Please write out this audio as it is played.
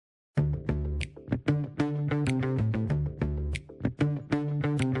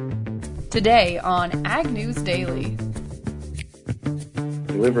Today on Ag News Daily.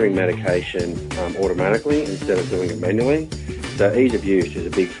 Delivering medication automatically instead of doing it manually. So ease of use is a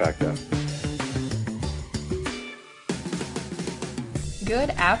big factor. Good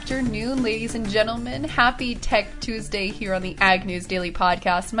afternoon, ladies and gentlemen. Happy Tech Tuesday here on the Ag News Daily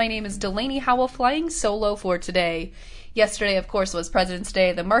podcast. My name is Delaney Howell, flying solo for today. Yesterday, of course, was President's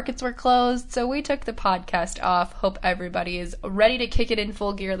Day. The markets were closed, so we took the podcast off. Hope everybody is ready to kick it in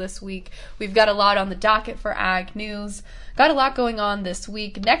full gear this week. We've got a lot on the docket for Ag News. Got a lot going on this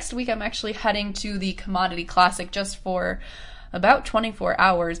week. Next week, I'm actually heading to the Commodity Classic just for about 24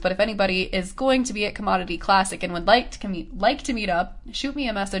 hours, but if anybody is going to be at Commodity Classic and would like to meet up, shoot me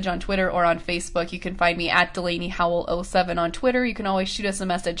a message on Twitter or on Facebook. You can find me at Delaney Howell 07 on Twitter. You can always shoot us a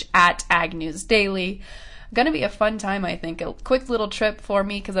message at Ag News Daily. Going to be a fun time, I think. A quick little trip for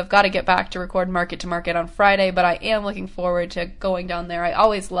me because I've got to get back to record Market to Market on Friday, but I am looking forward to going down there. I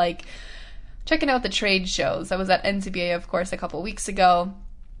always like checking out the trade shows. I was at NCBA, of course, a couple weeks ago.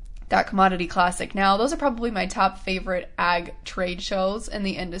 That Commodity Classic. Now, those are probably my top favorite ag trade shows in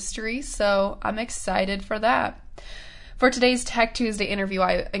the industry, so I'm excited for that. For today's Tech Tuesday interview,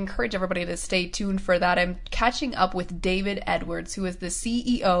 I encourage everybody to stay tuned for that. I'm catching up with David Edwards, who is the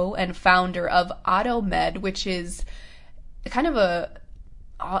CEO and founder of AutoMed, which is kind of a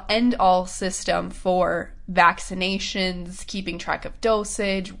end-all system for vaccinations, keeping track of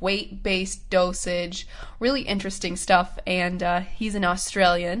dosage, weight-based dosage, really interesting stuff. And he's an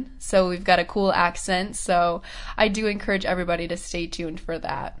Australian, so we've got a cool accent. So I do encourage everybody to stay tuned for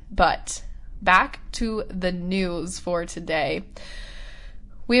that. But back to the news for today.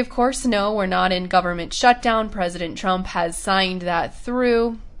 We, of course, know we're not in government shutdown. President Trump has signed that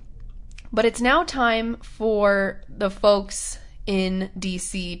through. But it's now time for the folks in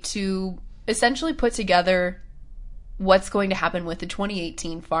DC to essentially put together what's going to happen with the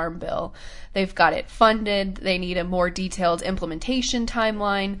 2018 Farm Bill. They've got it funded. They need a more detailed implementation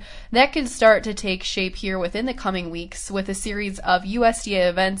timeline. That could start to take shape here within the coming weeks with a series of USDA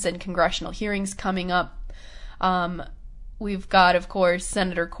events and congressional hearings coming up. We've got, of course,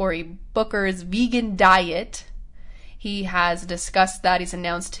 Senator Cory Booker's vegan diet. He has discussed that. He's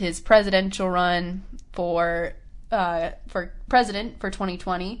announced his presidential run for president for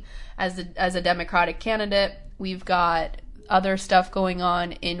 2020 as a Democratic candidate. We've got other stuff going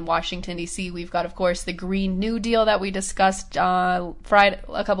on in Washington, D.C. We've got, of course, the Green New Deal that we discussed Friday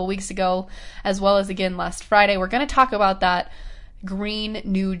a couple weeks ago, as well as again last Friday. We're going to talk about that Green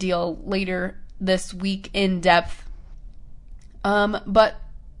New Deal later this week in depth. But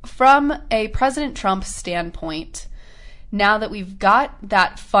from a President Trump standpoint, now that we've got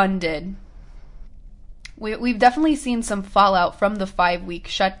that funded, we've definitely seen some fallout from the 5-week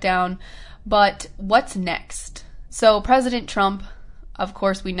shutdown, but what's next? So President Trump, of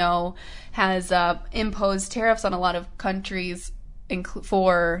course we know, has imposed tariffs on a lot of countries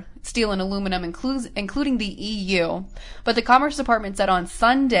for steel and aluminum, including the EU. But the Commerce Department said on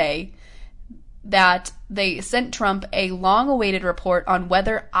Sunday that they sent Trump a long-awaited report on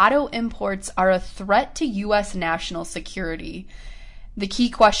whether auto imports are a threat to U.S. national security. The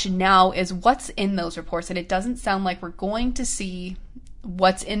key question now is what's in those reports, and it doesn't sound like we're going to see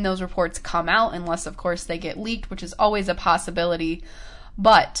what's in those reports come out unless, of course, they get leaked, which is always a possibility.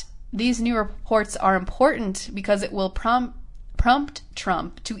 But these new reports are important because it will prompt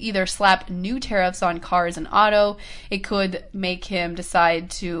Trump to either slap new tariffs on cars and auto. It could make him decide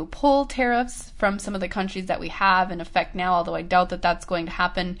to pull tariffs from some of the countries that we have in effect now, although I doubt that that's going to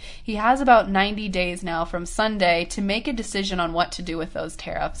happen. He has about 90 days now from Sunday to make a decision on what to do with those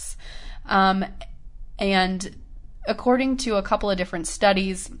tariffs. And according to a couple of different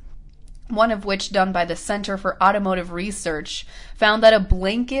studies, one of which done by the Center for Automotive Research, found that a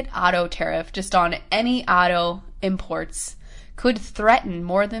blanket auto tariff just on any auto imports could threaten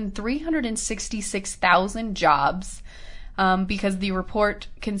more than 366,000 jobs because the report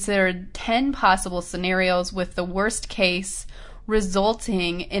considered 10 possible scenarios, with the worst case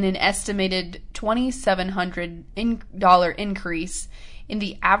resulting in an estimated $2,700 increase in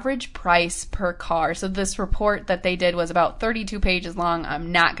the average price per car. So this report that they did was about 32 pages long.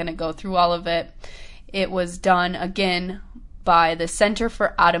 I'm not going to go through all of it. It was done, again, by the Center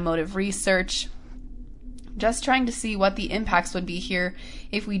for Automotive Research, just trying to see what the impacts would be here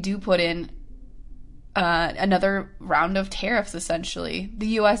if we do put in another round of tariffs, essentially. The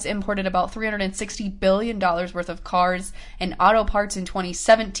U.S. imported about $360 billion worth of cars and auto parts in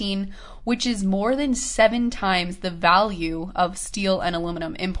 2017, which is more than 7 times the value of steel and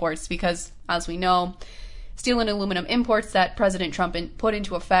aluminum imports because, as we know, steel and aluminum imports that President Trump put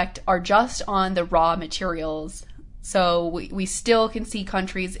into effect are just on the raw materials So we still can see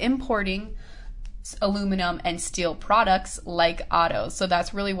countries importing aluminum and steel products like autos. So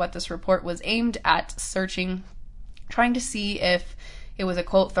that's really what this report was aimed at, trying to see if it was a,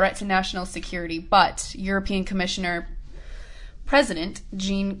 quote, threat to national security. But European Commissioner President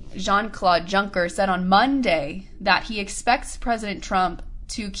Jean-Claude Juncker said on Monday that he expects President Trump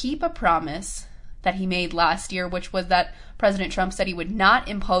to keep a promise that he made last year, which was that President Trump said he would not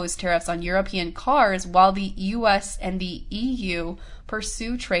impose tariffs on European cars while the US and the EU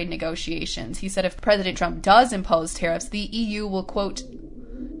pursue trade negotiations. He said if President Trump does impose tariffs, the EU will, quote,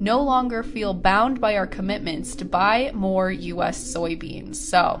 no longer feel bound by our commitments to buy more US soybeans.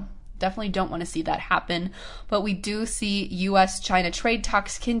 So definitely don't want to see that happen. But we do see US-China trade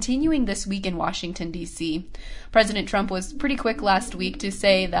talks continuing this week in Washington, D.C. President Trump was pretty quick last week to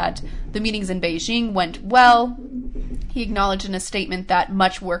say that the meetings in Beijing went well. He acknowledged in a statement that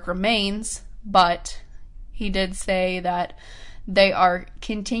much work remains, but he did say that they are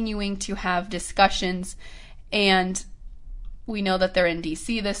continuing to have discussions, and we know that they're in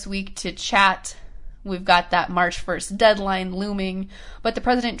D.C. this week to chat. We've got that March 1st deadline looming, but the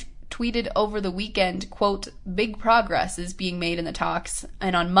president tweeted over the weekend, quote, big progress is being made in the talks.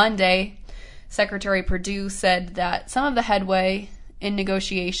 And on Monday, Secretary Perdue said that some of the headway in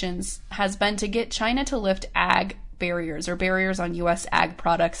negotiations has been to get China to lift ag barriers or barriers on U.S. ag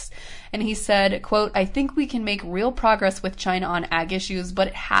products. And he said, quote, I think we can make real progress with China on ag issues, but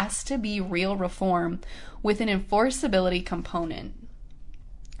it has to be real reform with an enforceability component.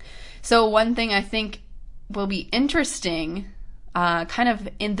 So one thing I think will be interesting kind of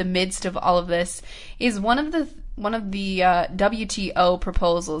in the midst of all of this is one of the WTO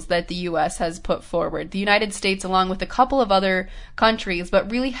proposals that the U.S. has put forward. The United States, along with a couple of other countries,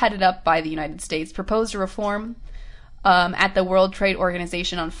 but really headed up by the United States, proposed a reform at the World Trade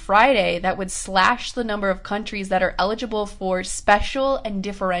Organization on Friday that would slash the number of countries that are eligible for special and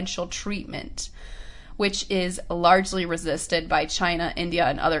differential treatment, which is largely resisted by China, India,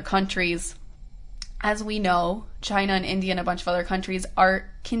 and other countries. As we know, China and India and a bunch of other countries are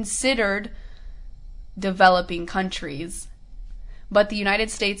considered developing countries. But the United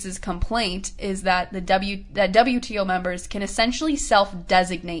States' complaint is that that WTO members can essentially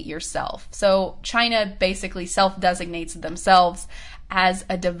self-designate yourself. So China basically self-designates themselves as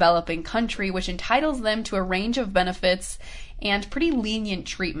a developing country, which entitles them to a range of benefits and pretty lenient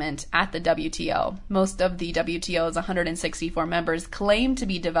treatment at the WTO. Most of the WTO's 164 members claim to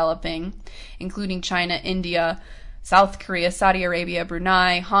be developing, including China, India, South Korea, Saudi Arabia,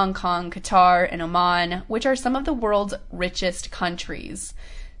 Brunei, Hong Kong, Qatar, and Oman, which are some of the world's richest countries.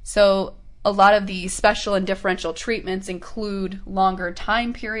 So a lot of the special and differential treatments include longer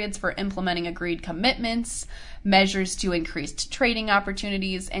time periods for implementing agreed commitments, measures to increase trading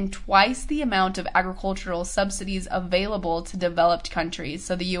opportunities, and twice the amount of agricultural subsidies available to developed countries.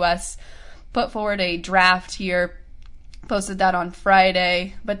 So the U.S. put forward a draft here, posted that on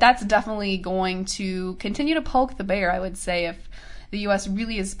Friday, but that's definitely going to continue to poke the bear, I would say, if the U.S.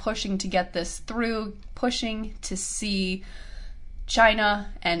 really is pushing to get this through, pushing to see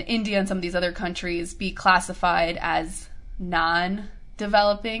China and India and some of these other countries be classified as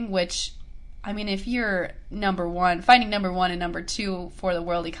non-developing, which, I mean, if you're finding number one and number two for the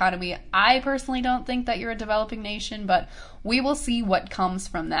world economy, I personally don't think that you're a developing nation, but we will see what comes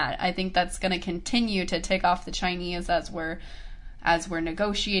from that. I think that's going to continue to tick off the Chinese as we're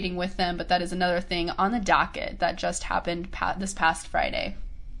negotiating with them, but that is another thing on the docket that just happened this past Friday.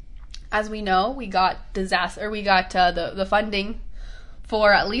 As we know, we got the funding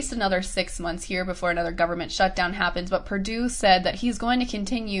for at least another 6 months here before another government shutdown happens. But Perdue said that he's going to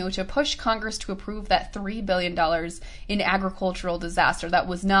continue to push Congress to approve that $3 billion in agricultural disaster. That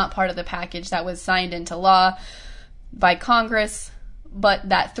was not part of the package that was signed into law by Congress. But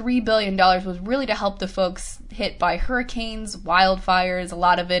that $3 billion was really to help the folks hit by hurricanes, wildfires, a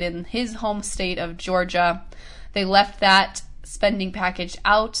lot of it in his home state of Georgia. They left that spending package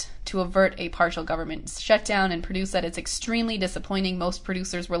out to avert a partial government shutdown, and Perdue said it's extremely disappointing. Most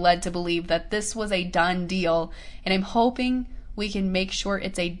producers were led to believe that this was a done deal, and I'm hoping we can make sure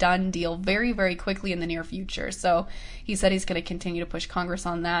it's a done deal very, very quickly in the near future. So he said he's going to continue to push Congress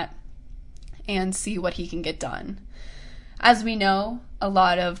on that and see what he can get done. As we know, a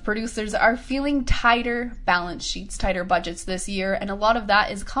lot of producers are feeling tighter balance sheets, tighter budgets this year, and a lot of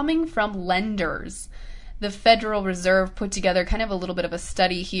that is coming from lenders. The Federal Reserve put together kind of a little bit of a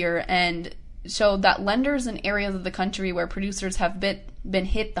study here and showed that lenders in areas of the country where producers have been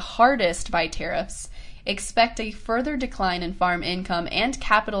hit the hardest by tariffs expect a further decline in farm income and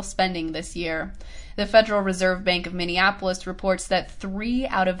capital spending this year. The Federal Reserve Bank of Minneapolis reports that 3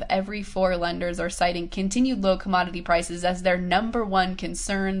 out of every 4 lenders are citing continued low commodity prices as their number one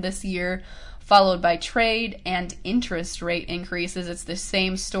concern this year, followed by trade and interest rate increases. It's the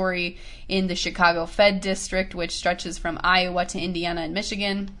same story in the Chicago Fed District, which stretches from Iowa to Indiana and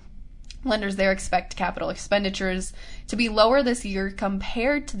Michigan. Lenders there expect capital expenditures to be lower this year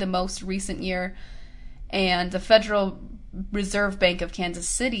compared to the most recent year. And the Federal Reserve Bank of Kansas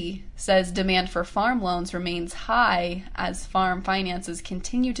City says demand for farm loans remains high as farm finances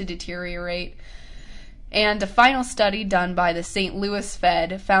continue to deteriorate. And a final study done by the St. Louis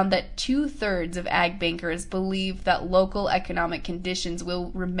Fed found that 2/3 of ag bankers believe that local economic conditions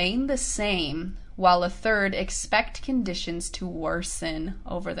will remain the same, while 1/3 expect conditions to worsen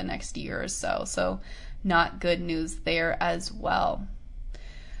over the next year or so. So not good news there as well.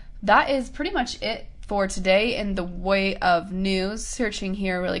 That is pretty much it for today in the way of news. Searching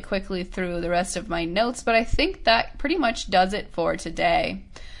here really quickly through the rest of my notes, but I think that pretty much does it for today.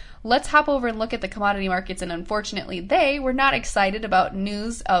 Let's hop over and look at the commodity markets, and unfortunately they were not excited about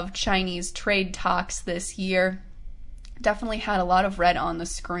news of Chinese trade talks this year. Definitely had a lot of red on the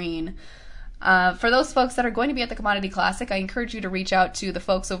screen. For those folks that are going to be at the Commodity Classic, I encourage you to reach out to the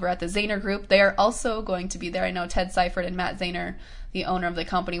folks over at the Zahner Group. They are also going to be there. I know Ted Seifert and Matt Zahner, the owner of the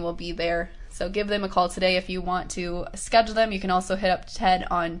company, will be there. So give them a call today if you want to schedule them. You can also hit up Ted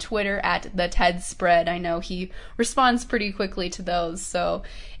on Twitter at the Ted Spread. I know he responds pretty quickly to those. So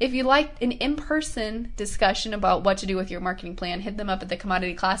if you like an in-person discussion about what to do with your marketing plan, hit them up at the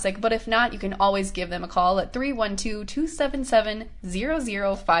Commodity Classic. But if not, you can always give them a call at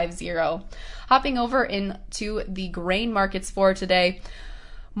 312-277-0050. Hopping over into the grain markets for today.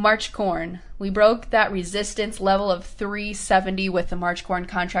 March corn. We broke that resistance level of 370 with the March corn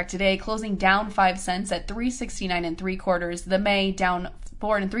contract today, closing down 5 cents at 369 3/4. The May down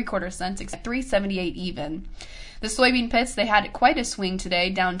 4 3/4 cents at 378 even. The soybean pits, they had quite a swing today,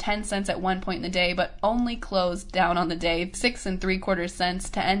 down 10 cents at one point in the day, but only closed down on the day 6 3/4 cents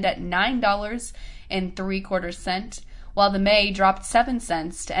to end at $9 3/4, while the May dropped 7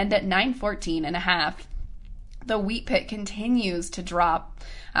 cents to end at 9.14 1/2. The wheat pit continues to drop.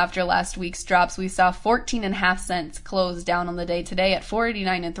 After last week's drops, we saw 14 1/2 cents close down on the day today at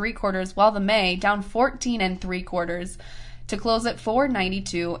 489 3/4, while the May down 14 3/4 to close at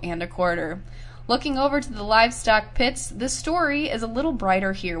 492 1/4. Looking over to the livestock pits, the story is a little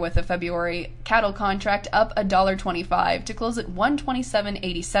brighter here with the February cattle contract up $1.25 to close at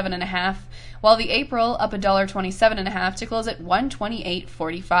 127.87 1/2, while the April up $1.27 1/2 to close at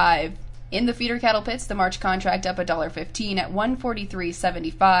 128.45. In the feeder cattle pits, the March contract up $1.15 at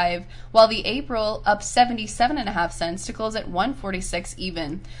 143.75, while the April up 77 1/2 cents to close at 146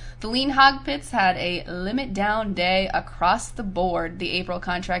 even. The lean hog pits had a limit down day across the board. The April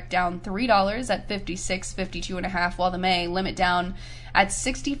contract down $3 at 56.52 1/2, while the May limit down at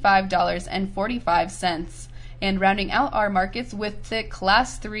 $65.45. And rounding out our markets with the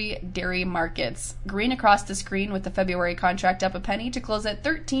Class 3 dairy markets. Green across the screen with the February contract up a penny to close at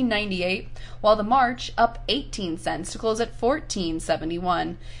 $13.98, while the March up 18 cents to close at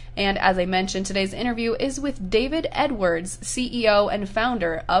 $14.71. And as I mentioned, today's interview is with David Edwards, CEO and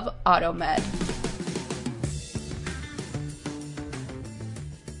founder of AutoMed.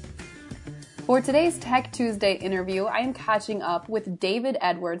 For today's Tech Tuesday interview, I am catching up with David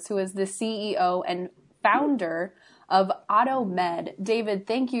Edwards, who is the CEO and founder of AutoMed. David,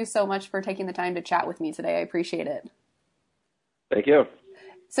 thank you so much for taking the time to chat with me today. I appreciate it. Thank you.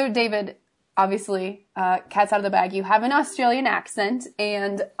 So David, obviously, cat's out of the bag. You have an Australian accent,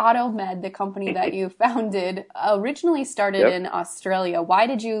 and AutoMed, the company that you founded, originally started in Australia. Why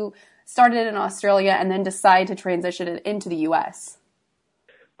did you start it in Australia and then decide to transition it into the U.S.?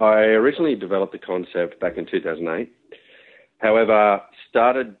 I originally developed the concept back in 2008. However,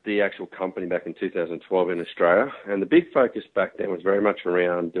 started the actual company back in 2012 in Australia, and the big focus back then was very much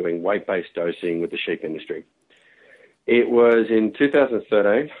around doing weight-based dosing with the sheep industry. It was in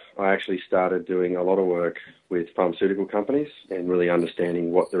 2013 I actually started doing a lot of work with pharmaceutical companies and really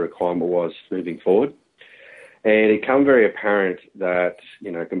understanding what the requirement was moving forward. And it became very apparent that,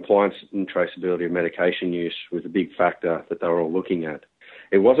 compliance and traceability of medication use was a big factor that they were all looking at.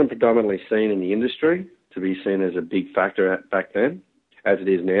 It wasn't predominantly seen in the industry to be seen as a big factor back then, as it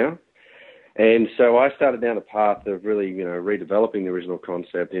is now. And so I started down the path of really, redeveloping the original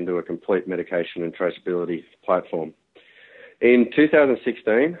concept into a complete medication and traceability platform. In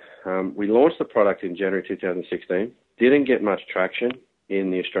 2016, we launched the product in January 2016, didn't get much traction in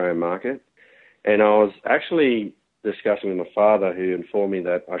the Australian market. And I was actually discussing with my father, who informed me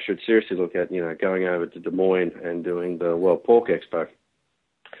that I should seriously look at, going over to Des Moines and doing the World Pork Expo.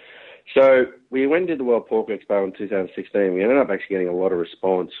 So we went and did the World Pork Expo in 2016. We ended up actually getting a lot of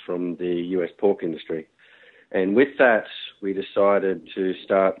response from the US pork industry. And with that, we decided to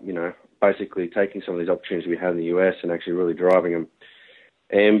start, basically taking some of these opportunities we had in the US and actually really driving them.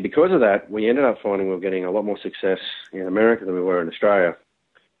 And because of that, we ended up finding we were getting a lot more success in America than we were in Australia.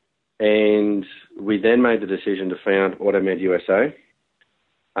 And we then made the decision to found AutoMed USA.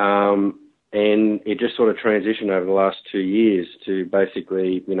 And it just sort of transitioned over the last 2 years to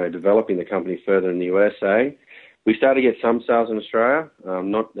basically, developing the company further in the USA. We started to get some sales in Australia,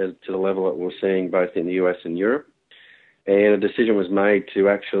 not to the level that we're seeing both in the US and Europe. And a decision was made to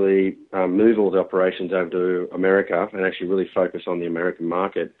actually move all the operations over to America and actually really focus on the American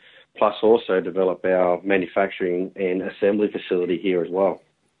market, plus also develop our manufacturing and assembly facility here as well.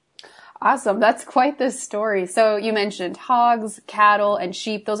 Awesome. That's quite the story. So you mentioned hogs, cattle, and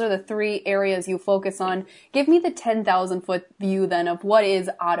sheep. Those are the three areas you focus on. Give me the 10,000 foot view then of what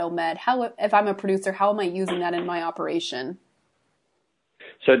is AutoMed. How, if I'm a producer, how am I using that in my operation?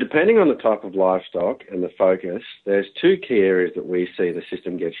 So depending on the type of livestock and the focus, there's two key areas that we see the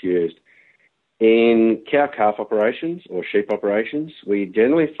system gets used. In cow-calf operations or sheep operations, we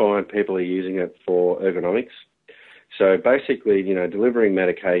generally find people are using it for ergonomics. So basically, delivering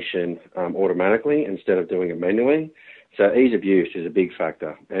medication automatically instead of doing it manually. So ease of use is a big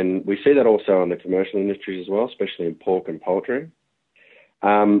factor. And we see that also in the commercial industries as well, especially in pork and poultry.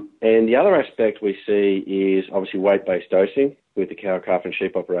 And the other aspect we see is obviously weight-based dosing with the cow, calf and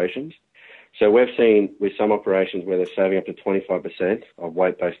sheep operations. So we've seen with some operations where they're saving up to 25% of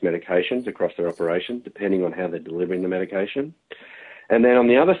weight-based medications across their operation, depending on how they're delivering the medication. And then on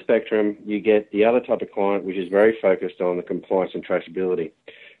the other spectrum, you get the other type of client, which is very focused on the compliance and traceability.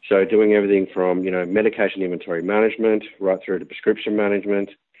 So doing everything from, medication inventory management right through to prescription management,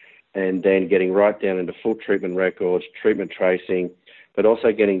 and then getting right down into full treatment records, treatment tracing, but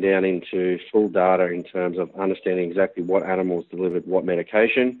also getting down into full data in terms of understanding exactly what animals delivered what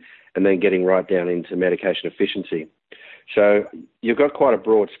medication, and then getting right down into medication efficiency. So you've got quite a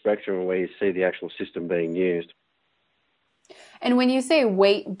broad spectrum where you see the actual system being used. And when you say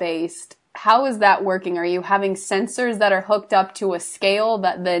weight-based, how is that working? Are you having sensors that are hooked up to a scale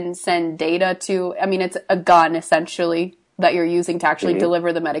that then send data to, it's a gun essentially that you're using to actually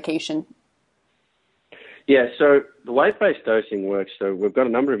deliver the medication? Yeah, so the weight-based dosing works. So we've got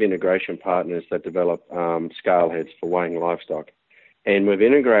a number of integration partners that develop scale heads for weighing livestock. And we've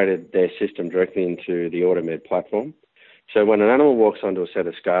integrated their system directly into the AutoMed platform. So when an animal walks onto a set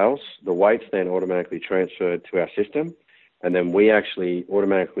of scales, the weight's then automatically transferred to our system. And then we actually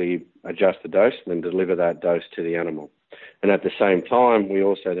automatically adjust the dose and then deliver that dose to the animal. And at the same time, we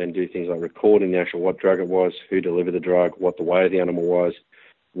also then do things like recording the actual what drug it was, who delivered the drug, what the weight of the animal was,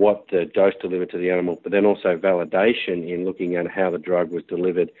 what the dose delivered to the animal, but then also validation in looking at how the drug was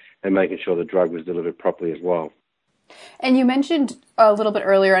delivered and making sure the drug was delivered properly as well. And you mentioned a little bit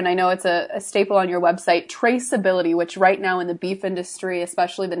earlier, and I know it's a staple on your website, traceability, which right now in the beef industry,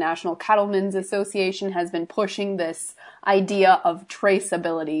 especially the National Cattlemen's Association, has been pushing this idea of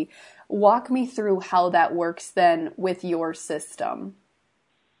traceability. Walk me through how that works then with your system.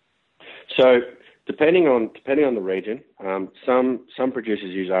 So depending on the region, some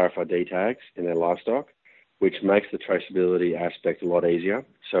producers use RFID tags in their livestock, which makes the traceability aspect a lot easier.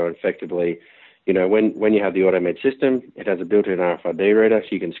 So effectively, when you have the AutoMed system, it has a built-in RFID reader, so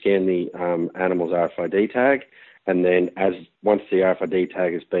you can scan the animal's RFID tag, and then once the RFID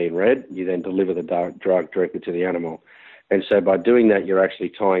tag is being read, you then deliver the drug directly to the animal. And so by doing that, you're actually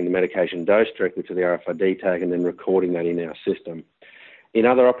tying the medication dose directly to the RFID tag and then recording that in our system. In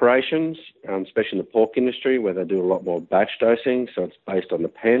other operations, especially in the pork industry, where they do a lot more batch dosing, so it's based on the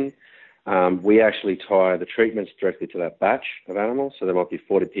pen, we actually tie the treatments directly to that batch of animals. So there might be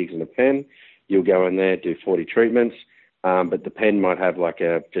 40 pigs in a pen. You'll go in there, do 40 treatments, but the pen might have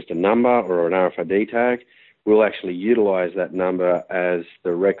just a number or an RFID tag. We'll actually utilize that number as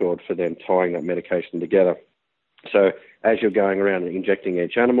the record for them tying that medication together. So as you're going around and injecting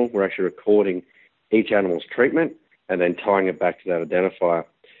each animal, we're actually recording each animal's treatment and then tying it back to that identifier.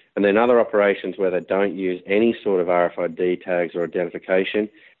 And then other operations where they don't use any sort of RFID tags or identification,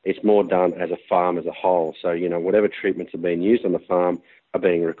 it's more done as a farm as a whole. So, whatever treatments are being used on the farm are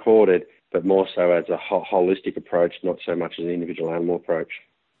being recorded, but more so as a holistic approach, not so much as an individual animal approach.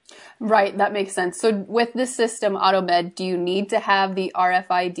 Right, that makes sense. So with this system, AutoMed, do you need to have the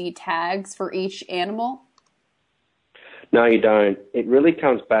RFID tags for each animal? No, you don't. It really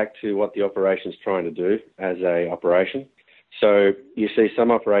comes back to what the operation's trying to do as a operation. So you see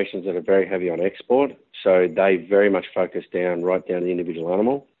some operations that are very heavy on export, so they very much focus right down the individual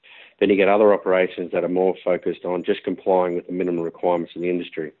animal. Then you get other operations that are more focused on just complying with the minimum requirements of the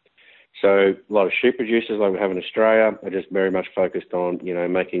industry. So a lot of sheep producers like we have in Australia are just very much focused on,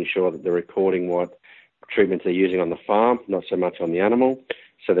 making sure that they're recording what treatments they're using on the farm, not so much on the animal.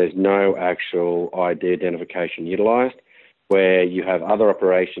 So there's no actual ID identification utilised, where you have other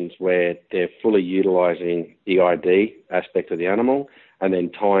operations where they're fully utilising the ID aspect of the animal and then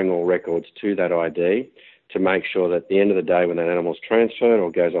tying all records to that ID to make sure that at the end of the day when that animal's transferred or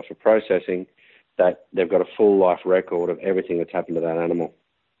goes off for processing, that they've got a full life record of everything that's happened to that animal.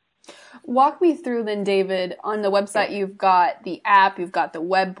 Walk me through then, David. On the website, you've got the app, you've got the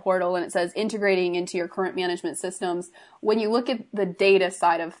web portal, and it says integrating into your current management systems. When you look at the data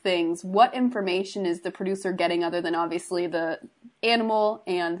side of things, what information is the producer getting other than obviously the animal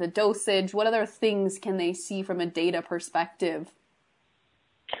and the dosage? What other things can they see from a data perspective?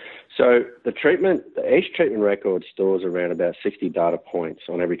 So each treatment record stores around about 60 data points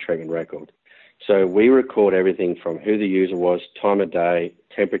on every treatment record. So we record everything from who the user was, time of day,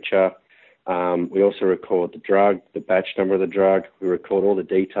 temperature. We also record the drug, the batch number of the drug. We record all the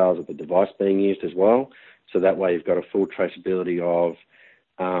details of the device being used as well. So that way you've got a full traceability of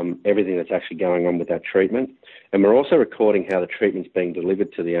everything that's actually going on with that treatment. And we're also recording how the treatment's being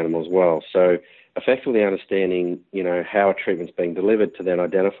delivered to the animal as well. So effectively understanding, how a treatment's being delivered to then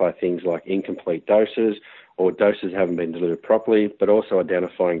identify things like incomplete doses or doses haven't been delivered properly, but also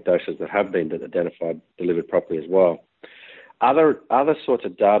identifying doses that have been delivered properly as well. Other sorts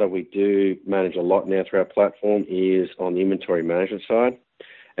of data we do manage a lot now through our platform is on the inventory management side.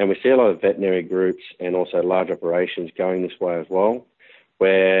 And we see a lot of veterinary groups and also large operations going this way as well,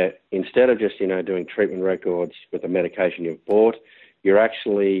 where instead of just, doing treatment records with the medication you've bought, you're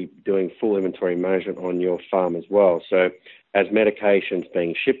actually doing full inventory management on your farm as well. So as medication's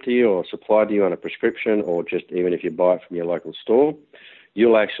being shipped to you or supplied to you on a prescription, or just even if you buy it from your local store,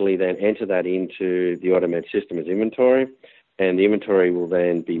 you'll actually then enter that into the AutoMed system as inventory, and the inventory will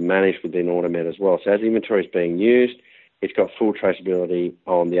then be managed within AutoMed as well. So as the inventory is being used, it's got full traceability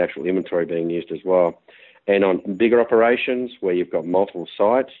on the actual inventory being used as well. And on bigger operations where you've got multiple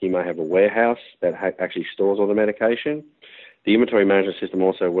sites, you may have a warehouse that actually stores all the medication. The inventory management system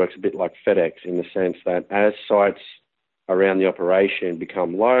also works a bit like FedEx in the sense that as sites around the operation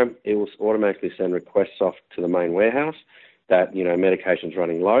become low, it will automatically send requests off to the main warehouse that, medication's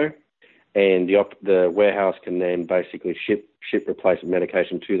running low, and the warehouse can then basically ship replacement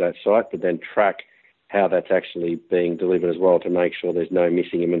medication to that site, but then track how that's actually being delivered as well to make sure there's no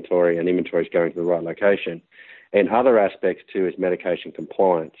missing inventory and inventory is going to the right location. And other aspects too is medication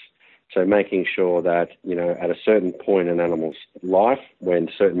compliance. So making sure that, at a certain point in an animal's life when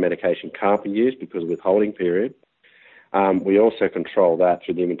certain medication can't be used because of withholding period, we also control that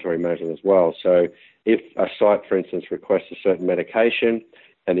through the inventory management as well. So if a site, for instance, requests a certain medication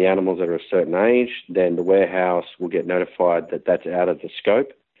and the animals are a certain age, then the warehouse will get notified that that's out of the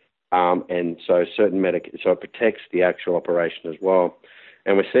scope. And so so it protects the actual operation as well.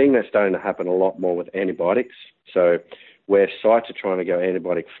 And we're seeing that starting to happen a lot more with antibiotics. So where sites are trying to go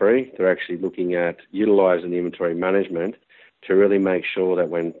antibiotic free, they're actually looking at utilising the inventory management to really make sure that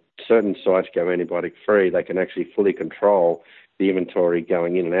when certain sites go antibiotic free, they can actually fully control the inventory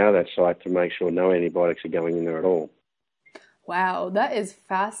going in and out of that site to make sure no antibiotics are going in there at all. Wow, that is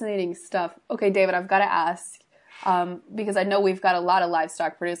fascinating stuff. Okay, David, I've got to ask, because I know we've got a lot of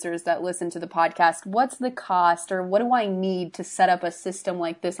livestock producers that listen to the podcast. What's the cost, or what do I need to set up a system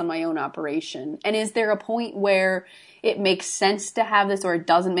like this on my own operation? And is there a point where it makes sense to have this, or it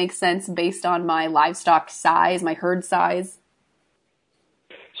doesn't make sense based on my livestock size, my herd size?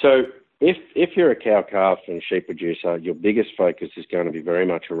 So if you're a cow-calf and sheep producer, your biggest focus is going to be very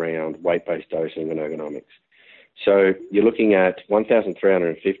much around weight-based dosing and ergonomics. So you're looking at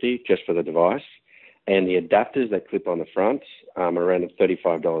 $1,350 just for the device, and the adapters that clip on the front are around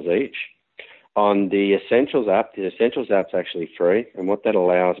 $35 each. On the Essentials app, the Essentials app's actually free, and what that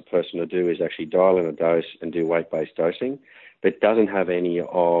allows a person to do is actually dial in a dose and do weight-based dosing, but it doesn't have any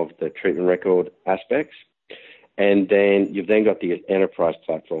of the treatment record aspects. And then you've then got the Enterprise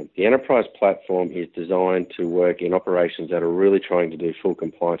platform. The Enterprise platform is designed to work in operations that are really trying to do full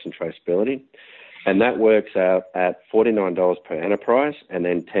compliance and traceability. And that works out at $49 per enterprise and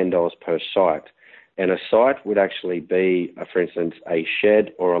then $10 per site. And a site would actually be, for instance, a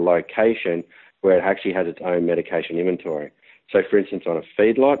shed or a location where it actually has its own medication inventory. So, for instance, on a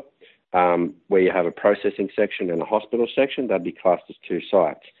feedlot, where you have a processing section and a hospital section, that'd be classed as two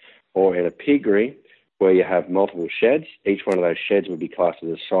sites. Or in a piggery, where you have multiple sheds, each one of those sheds would be classed as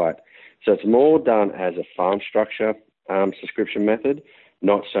a site. So it's more done as a farm structure subscription method,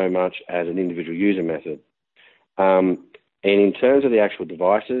 not so much as an individual user method. And in terms of the actual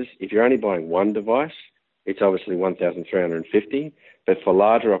devices, if you're only buying one device, it's obviously 1,350. But for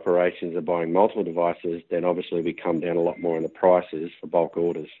larger operations that are buying multiple devices, then obviously we come down a lot more in the prices for bulk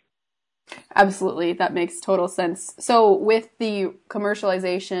orders. Absolutely. That makes total sense. So with the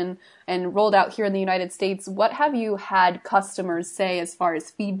commercialization and rolled out here in the United States, what have you had customers say as far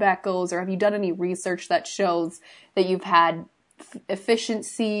as feedback goes, or have you done any research that shows that you've had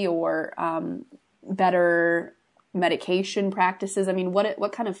efficiency or better medication practices? I mean,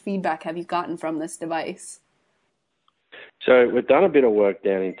 what kind of feedback have you gotten from this device? So we've done a bit of work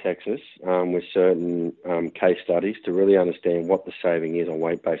down in Texas with certain case studies to really understand what the saving is on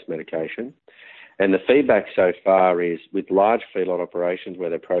weight-based medication. And the feedback so far is with large feedlot operations where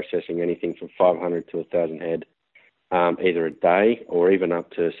they're processing anything from 500 to 1,000 head either a day or even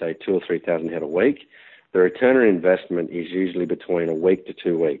up to, say, 2,000 or 3,000 head a week, the return on investment is usually between a week to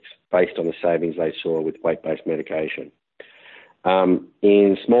 2 weeks based on the savings they saw with weight-based medication.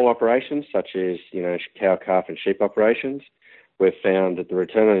 In small operations such as, cow, calf and sheep operations, we've found that the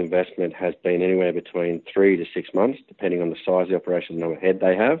return on investment has been anywhere between 3 to 6 months, depending on the size of the operation and the number of head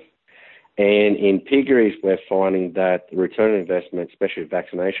they have. And in piggeries, we're finding that the return on investment, especially with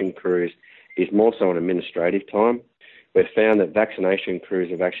vaccination crews, is more so an administrative time. We've found that vaccination crews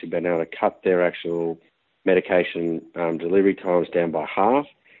have actually been able to cut their actual medication delivery times down by half.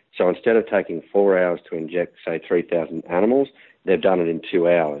 So instead of taking 4 hours to inject, say, 3,000 animals, they've done it in 2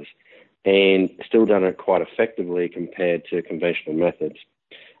 hours and still done it quite effectively compared to conventional methods.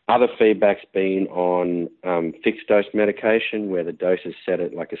 Other feedback's been on fixed dose medication where the dose is set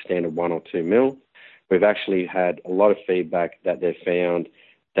at like a standard 1 or 2 mil. We've actually had a lot of feedback that they've found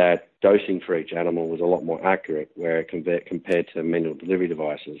that dosing for each animal was a lot more accurate where compared to manual delivery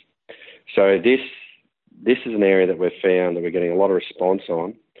devices. So this is an area that we've found that we're getting a lot of response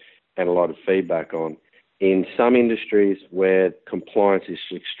on and a lot of feedback on. In some industries where compliance is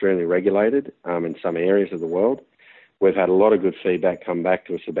extremely regulated in some areas of the world, we've had a lot of good feedback come back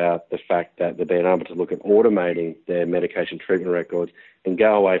to us about the fact that they've been able to look at automating their medication treatment records and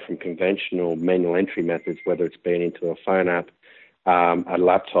go away from conventional manual entry methods, whether it's been into a phone app, a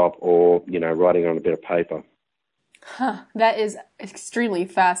laptop, or, writing on a bit of paper. That is extremely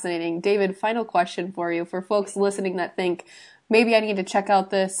fascinating. David, final question for you. For folks listening that think, maybe I need to check out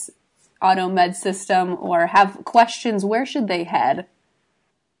this AutoMed system or have questions, where should they head?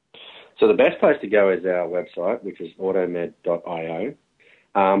 So the best place to go is our website, which is automed.io,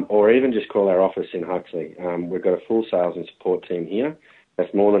 or even just call our office in Huxley. We've got a full sales and support team here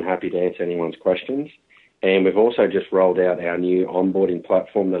that's more than happy to answer anyone's questions. And we've also just rolled out our new onboarding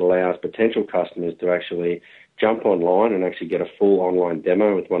platform that allows potential customers to actually jump online and actually get a full online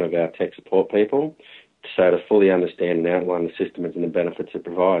demo with one of our tech support people, so to fully understand and outline the system and the benefits it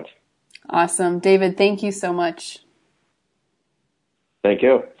provides. Awesome. David, thank you so much. Thank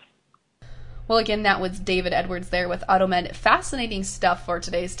you. Well, again, that was David Edwards there with AutoMed. Fascinating stuff for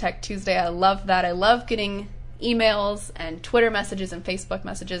today's Tech Tuesday. I love that. I love getting emails and Twitter messages and Facebook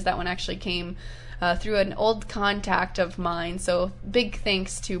messages. That one actually came through an old contact of mine. So big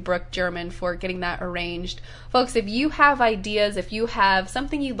thanks to Brooke German for getting that arranged. Folks, if you have ideas, if you have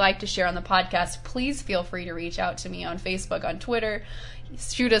something you'd like to share on the podcast, please feel free to reach out to me on Facebook, on Twitter.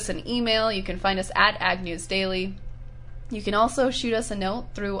 Shoot us an email. You can find us at AgNewsDaily. You can also shoot us a note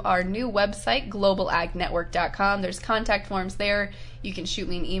through our new website, globalagnetwork.com. There's contact forms there. You can shoot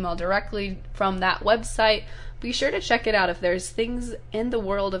me an email directly from that website. Be sure to check it out if there's things in the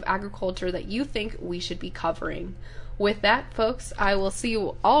world of agriculture that you think we should be covering. With that, folks, I will see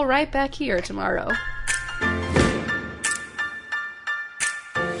you all right back here tomorrow.